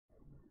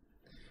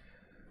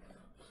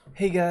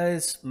Hey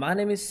guys, my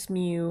name is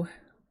Smew.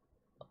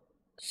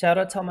 Shout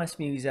out to all my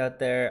Smews out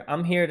there.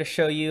 I'm here to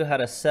show you how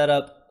to set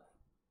up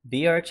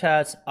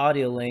VRChat's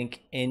audio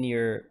link in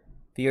your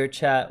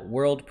VRChat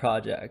world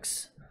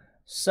projects.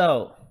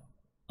 So,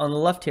 on the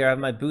left here, I have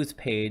my booth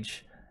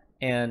page,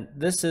 and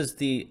this is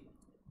the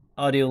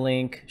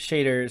AudioLink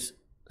shaders,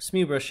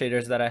 SmewBrush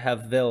shaders that I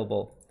have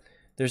available.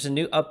 There's a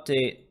new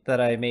update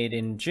that I made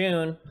in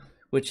June,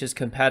 which is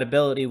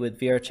compatibility with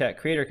VRChat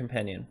Creator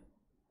Companion.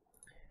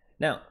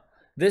 Now,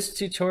 this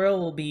tutorial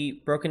will be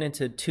broken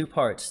into two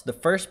parts. The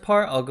first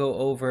part, I'll go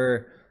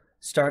over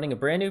starting a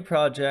brand new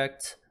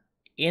project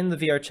in the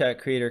VRChat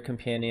Creator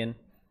Companion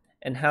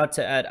and how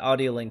to add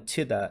AudioLink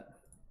to that.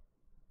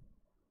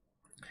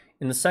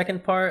 In the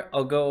second part,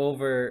 I'll go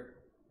over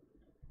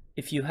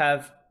if you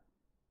have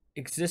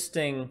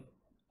existing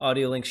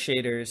AudioLink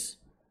shaders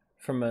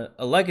from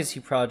a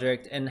legacy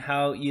project and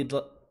how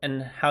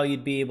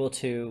you'd be able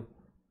to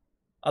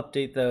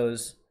update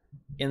those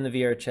in the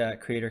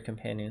VRChat Creator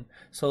Companion.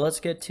 So let's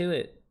get to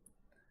it.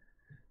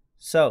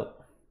 So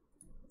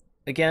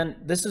again,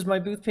 this is my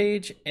booth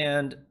page,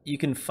 and you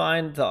can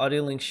find the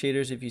AudioLink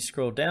shaders if you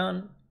scroll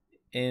down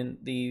in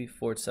the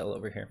forward cell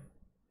over here.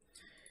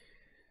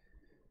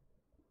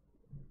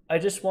 I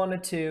just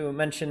wanted to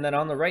mention that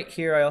on the right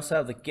here, I also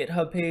have the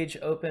GitHub page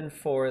open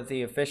for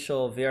the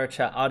official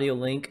VRChat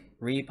AudioLink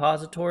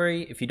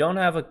repository. If you don't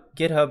have a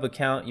GitHub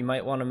account, you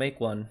might want to make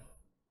one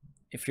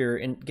if you're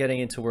getting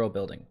into world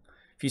building.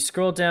 If you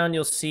scroll down,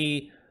 you'll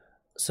see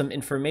some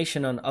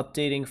information on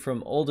updating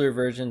from older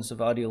versions of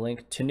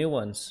AudioLink to new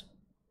ones.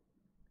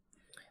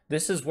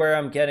 This is where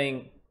I'm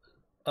getting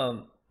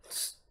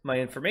my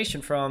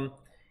information from.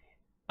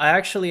 I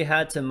actually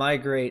had to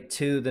migrate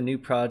to the new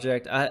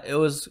project. It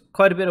was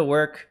quite a bit of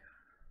work,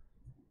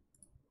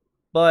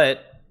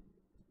 but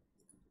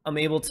I'm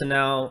able to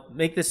now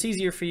make this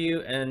easier for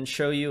you and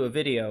show you a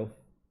video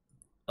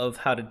of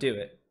how to do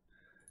it.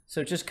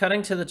 So just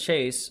cutting to the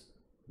chase,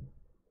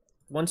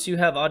 once you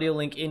have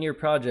AudioLink in your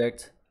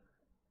project,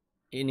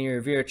 in your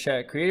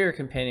VRChat Creator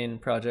Companion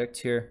project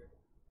here,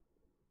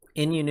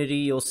 in Unity,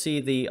 you'll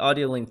see the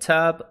AudioLink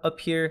tab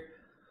up here.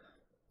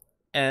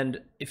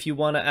 And if you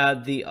want to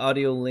add the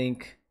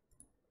AudioLink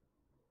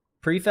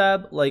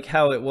prefab, like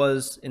how it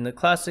was in the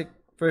classic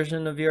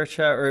version of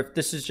VRChat, or if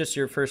this is just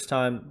your first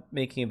time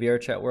making a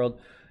VRChat world,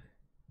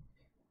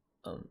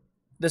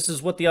 this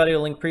is what the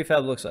AudioLink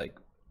prefab looks like.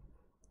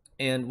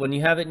 And when you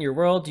have it in your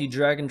world, you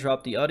drag and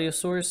drop the audio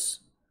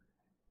source,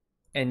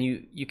 and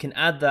you can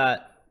add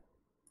that.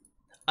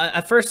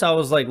 At first, I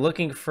was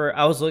looking for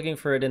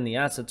it in the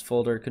assets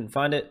folder, couldn't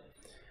find it,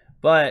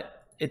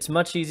 but it's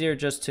much easier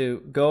just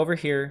to go over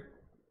here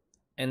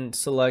and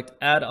select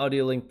add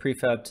AudioLink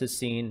prefab to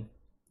scene,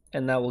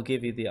 and that will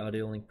give you the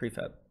AudioLink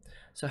prefab.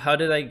 So how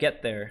did I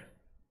get there?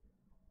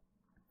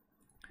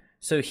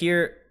 So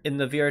here in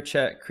the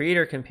VRChat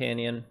Creator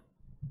Companion,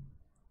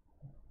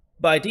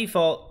 by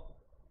default,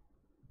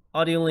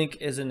 AudioLink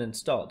isn't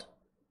installed.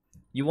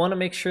 You want to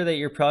make sure that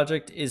your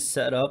project is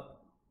set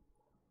up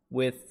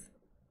with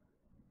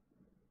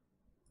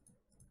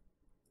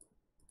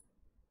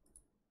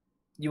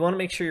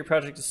Udon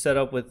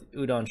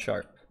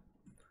Sharp.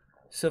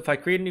 So if I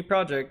create a new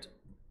project,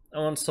 I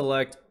want to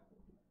select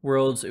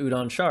Worlds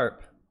Udon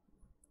Sharp.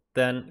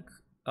 Then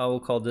I will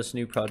call this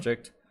new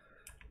project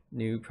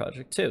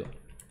 2.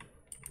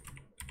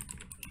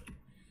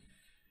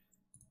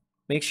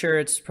 Make sure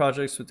it's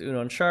projects with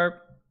Udon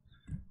Sharp,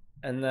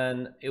 and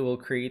then it will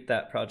create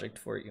that project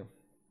for you.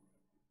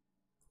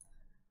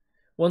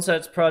 Once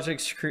that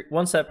project's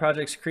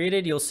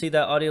created, you'll see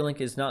that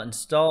AudioLink is not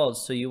installed,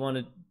 so you want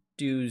to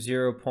do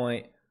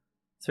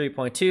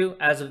 0.3.2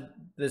 as of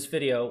this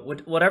video.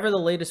 Whatever the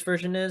latest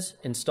version is,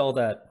 install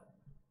that.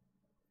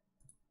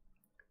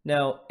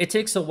 Now, it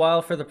takes a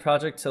while for the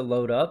project to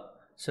load up,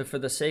 so for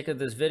the sake of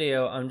this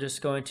video, I'm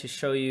just going to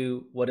show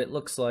you what it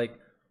looks like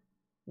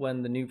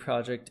when the new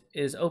project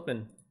is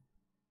open.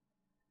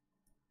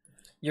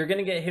 You're going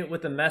to get hit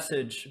with a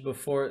message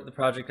before the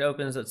project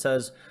opens that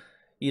says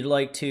you'd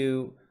like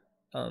to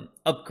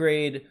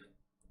upgrade,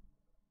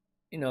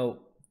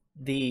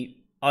 the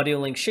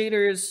AudioLink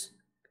shaders,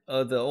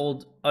 the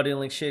old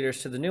AudioLink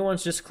shaders to the new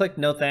ones. Just click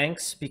no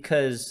thanks,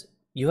 because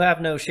you have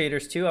no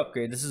shaders to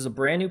upgrade. This is a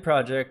brand new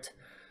project,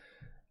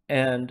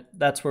 and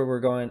that's where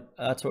we're going.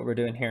 That's what we're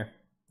doing here.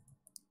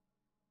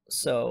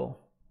 So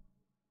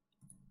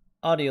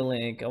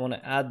AudioLink, I want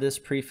to add this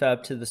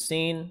prefab to the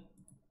scene.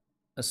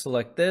 I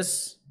select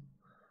this,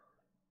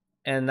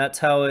 and that's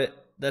how I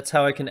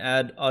can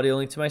add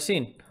AudioLink to my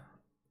scene.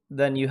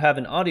 Then you have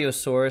an audio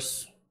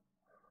source.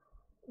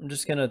 I'm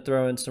just gonna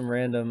throw in some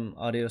random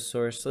audio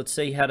source. Let's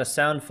say you had a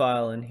sound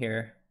file in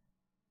here.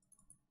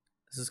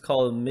 This is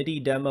called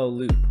MIDI demo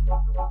loop.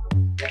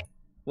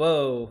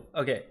 Whoa,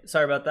 okay,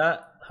 sorry about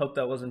that. Hope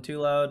that wasn't too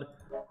loud.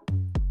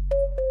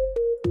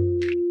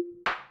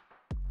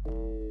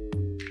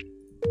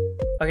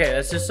 Okay,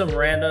 it's just some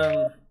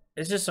random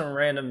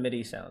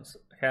MIDI sounds,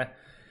 okay?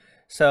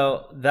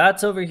 So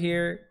that's over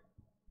here,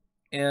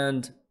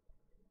 and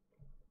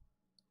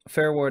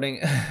fair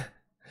warning.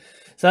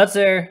 So that's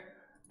there.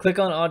 Click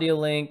on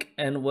AudioLink,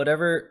 and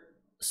whatever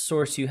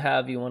source you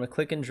have, you want to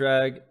click and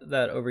drag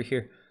that over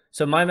here.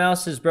 So my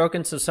mouse is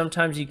broken, so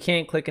sometimes you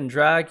can't click and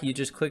drag. You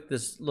just click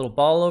this little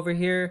ball over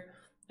here,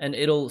 and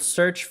it'll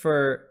search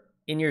for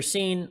in your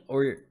scene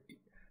or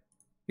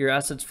your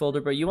assets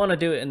folder, but you want to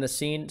do it in the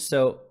scene.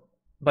 So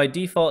by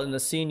default in the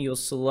scene, you'll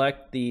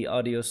select the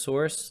audio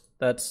source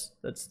that's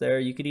there.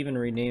 You could even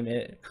rename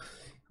it. It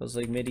goes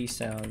like MIDI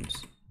sounds.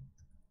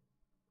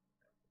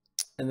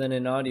 And then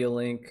in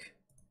AudioLink,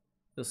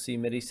 you'll see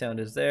MIDI sound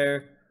is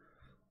there.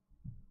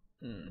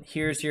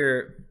 Here's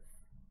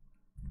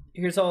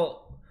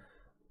all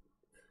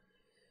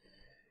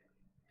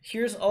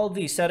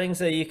the settings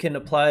that you can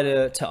apply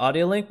to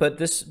AudioLink, but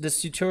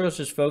this tutorial is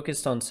just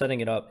focused on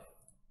setting it up.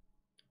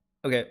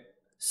 Okay,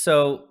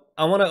 so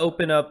I want to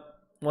open up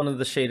one of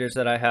the shaders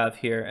that I have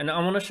here, and I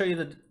want to show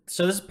you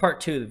so this is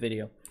part 2 of the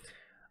video.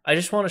 I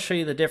just want to show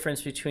you the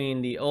difference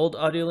between the old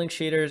AudioLink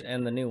shaders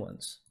and the new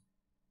ones.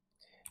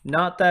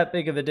 Not that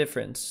big of a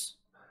difference.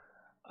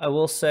 I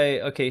will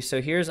say, okay,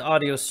 so here's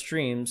audio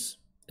streams.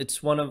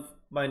 It's one of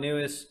my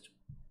newest,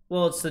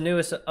 well, it's the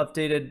newest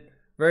updated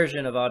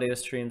version of audio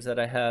streams that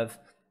I have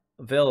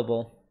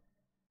available.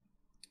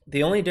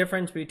 The only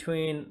difference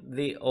between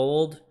the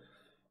old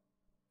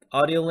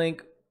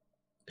AudioLink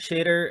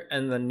shader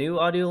and the new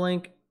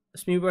AudioLink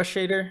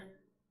SmoothBrush shader,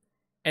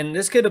 and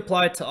this could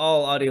apply to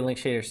all AudioLink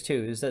shaders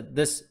too, is that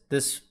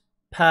this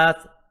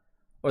path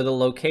or the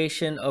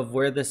location of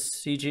where the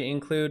CG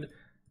include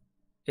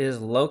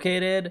is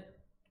located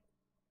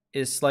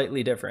is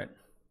slightly different.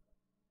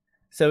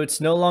 So it's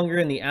no longer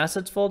in the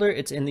assets folder,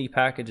 it's in the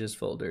packages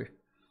folder.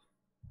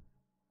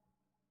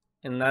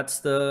 And that's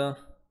the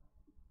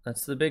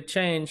big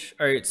change.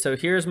 All right, so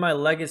here's my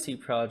legacy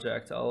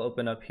project. I'll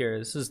open up here.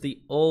 This is the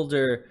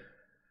older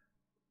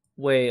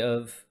way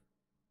of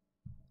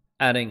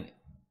adding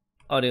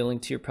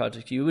AudioLink to your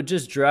project. You would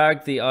just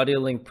drag the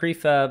AudioLink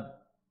prefab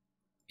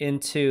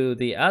into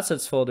the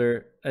assets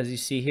folder as you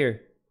see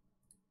here.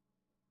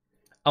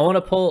 I want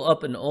to pull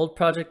up an old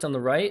project on the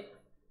right,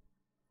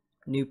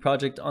 new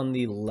project on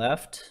the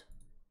left,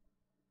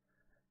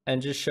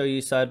 and just show you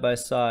side by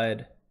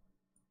side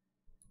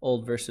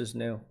old versus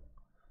new.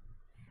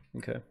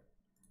 Okay.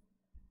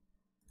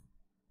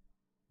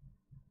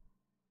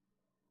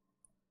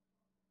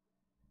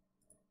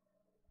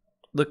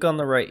 Look on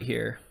the right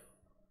here.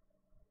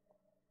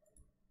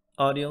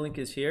 AudioLink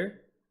is here.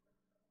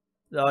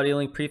 The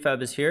AudioLink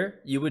prefab is here.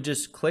 You would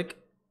just click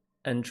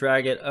and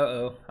drag it.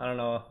 Uh-oh, I don't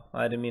know.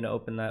 I didn't mean to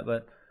open that,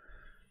 but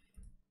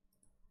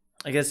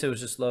I guess it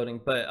was just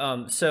loading.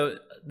 But so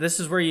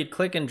this is where you'd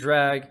click and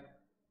drag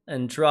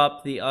and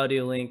drop the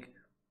AudioLink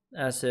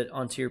asset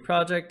onto your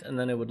project, and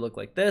then it would look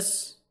like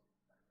this.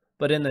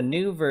 But in the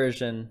new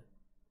version,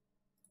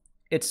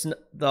 the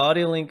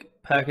AudioLink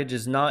package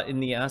is not in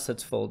the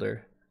assets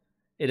folder.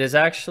 It is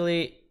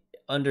actually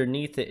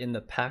underneath it in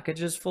the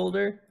packages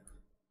folder.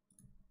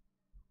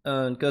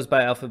 It goes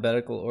by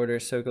alphabetical order.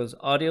 So it goes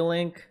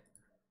AudioLink,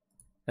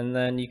 and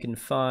then you can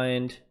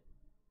find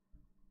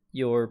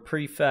your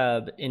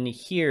prefab in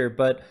here.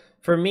 But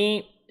for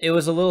me, it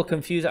was a little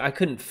confusing. I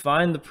couldn't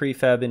find the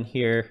prefab in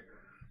here.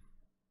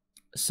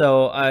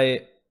 So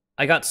I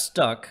got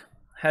stuck,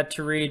 had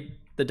to read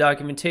the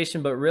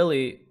documentation, but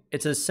really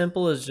it's as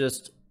simple as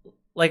just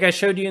like I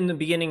showed you in the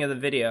beginning of the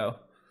video.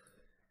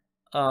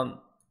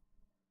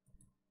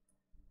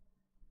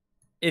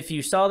 If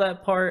you saw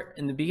that part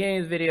in the beginning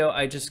of the video,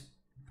 the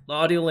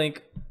AudioLink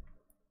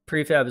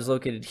prefab is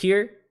located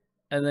here,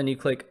 and then you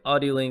click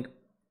AudioLink,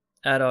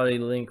 add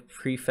AudioLink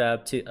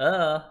prefab to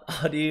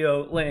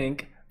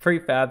AudioLink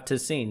prefab to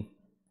scene.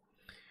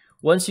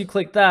 Once you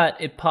click that,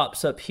 it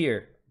pops up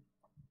here.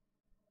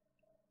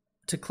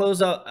 To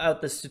close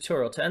out this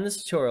tutorial, to end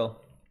this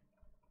tutorial,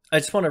 I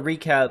just want to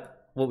recap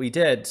what we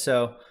did.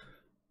 So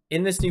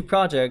in this new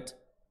project,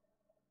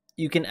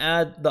 you can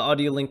add the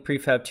AudioLink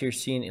prefab to your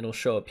scene. It'll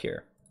show up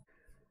here.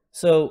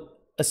 So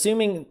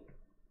assuming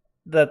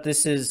that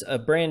this is a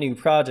brand new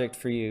project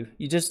for you,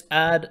 you just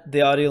add the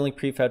AudioLink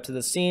prefab to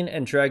the scene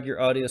and drag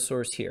your audio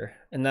source here,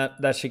 and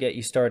that should get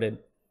you started.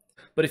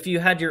 But if you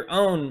had your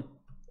own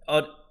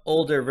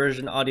older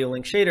version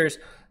AudioLink shaders,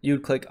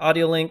 you'd click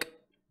AudioLink,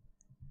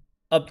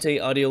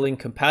 update AudioLink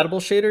compatible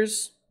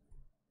shaders,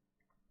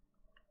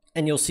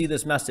 and you'll see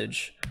this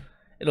message.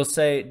 It'll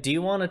say, do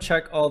you want to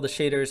check all the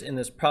shaders in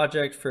this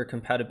project for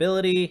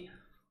compatibility?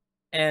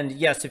 And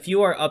yes, if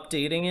you are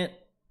updating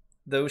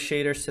those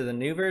shaders to the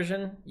new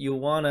version, you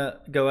want to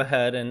go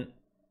ahead and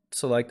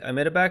select I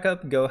made a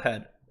backup, go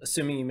ahead,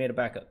 assuming you made a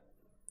backup.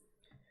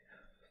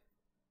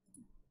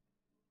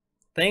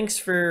 Thanks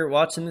for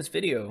watching this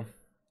video.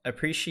 I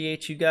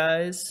appreciate you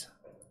guys,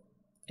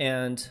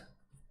 and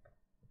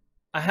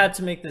I had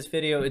to make this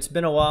video. It's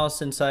been a while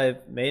since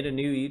I've made a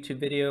new YouTube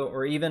video,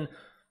 or even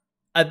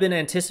I've been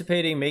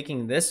anticipating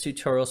making this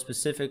tutorial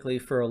specifically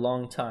for a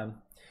long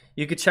time.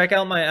 You could check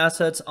out my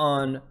assets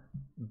on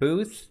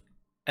Booth,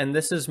 and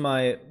this is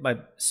my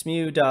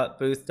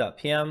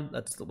smew.booth.pm.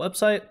 That's the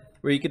website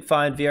where you could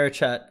find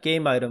VRChat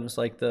game items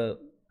like the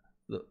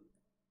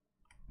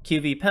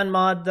QV pen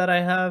mod that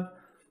I have,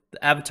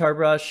 the avatar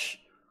brush,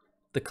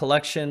 the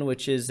collection,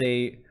 which is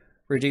a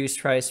reduced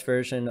price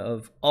version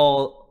of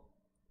all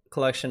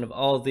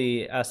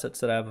the assets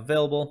that I have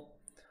available,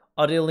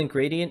 AudioLink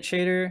gradient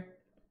shader,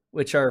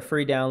 which are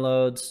free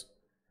downloads.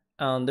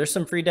 There's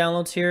some free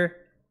downloads here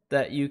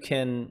that you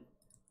can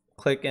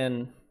click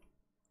and,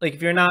 like,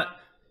 if you're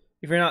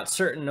not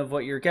certain of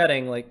what you're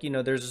getting, like, you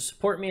know, there's a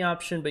support me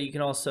option, but you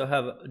can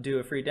also do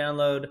a free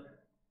download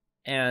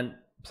and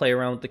play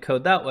around with the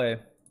code that way.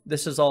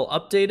 This is all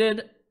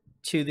updated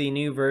to the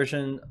new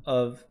version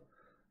of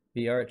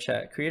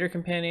VRChat Creator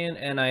Companion,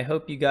 and I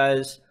hope you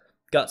guys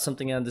got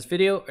something out of this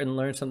video and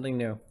learned something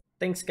new.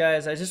 Thanks,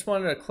 guys. I just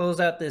wanted to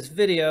close out this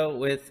video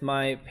with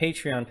my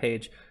Patreon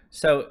page.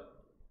 So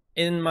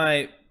in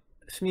my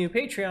SMU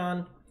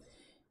Patreon,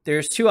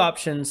 there's two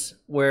options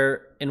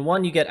where in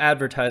one you get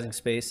advertising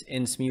space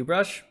in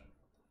SMUBrush,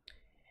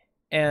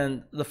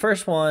 and the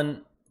first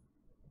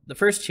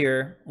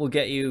tier will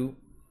get you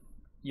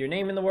your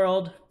name in the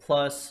world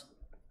plus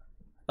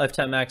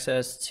lifetime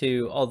access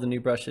to all the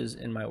new brushes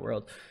in my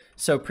world.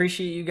 So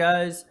appreciate you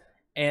guys,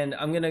 and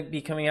I'm gonna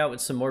be coming out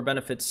with some more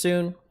benefits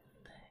soon.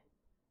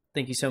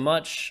 Thank you so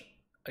much.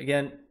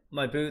 Again,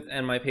 my booth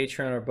and my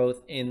Patreon are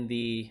both in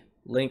the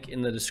link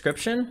in the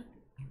description,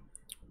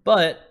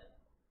 but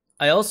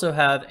I also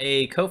have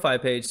a Ko-Fi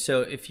page,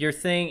 so if your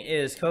thing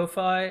is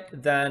Ko-Fi,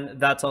 then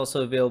that's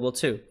also available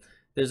too.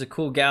 There's a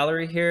cool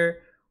gallery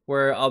here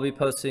where I'll be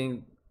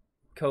posting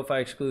Ko-Fi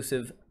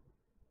exclusive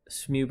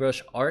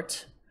SMUBrush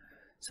art.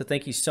 So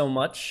thank you so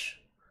much.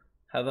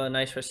 Have a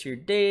nice rest of your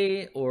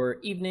day or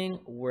evening,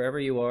 wherever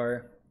you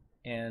are,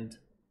 and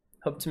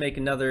hope to make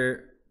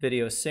another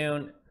video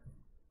soon.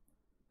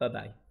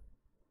 Bye-bye.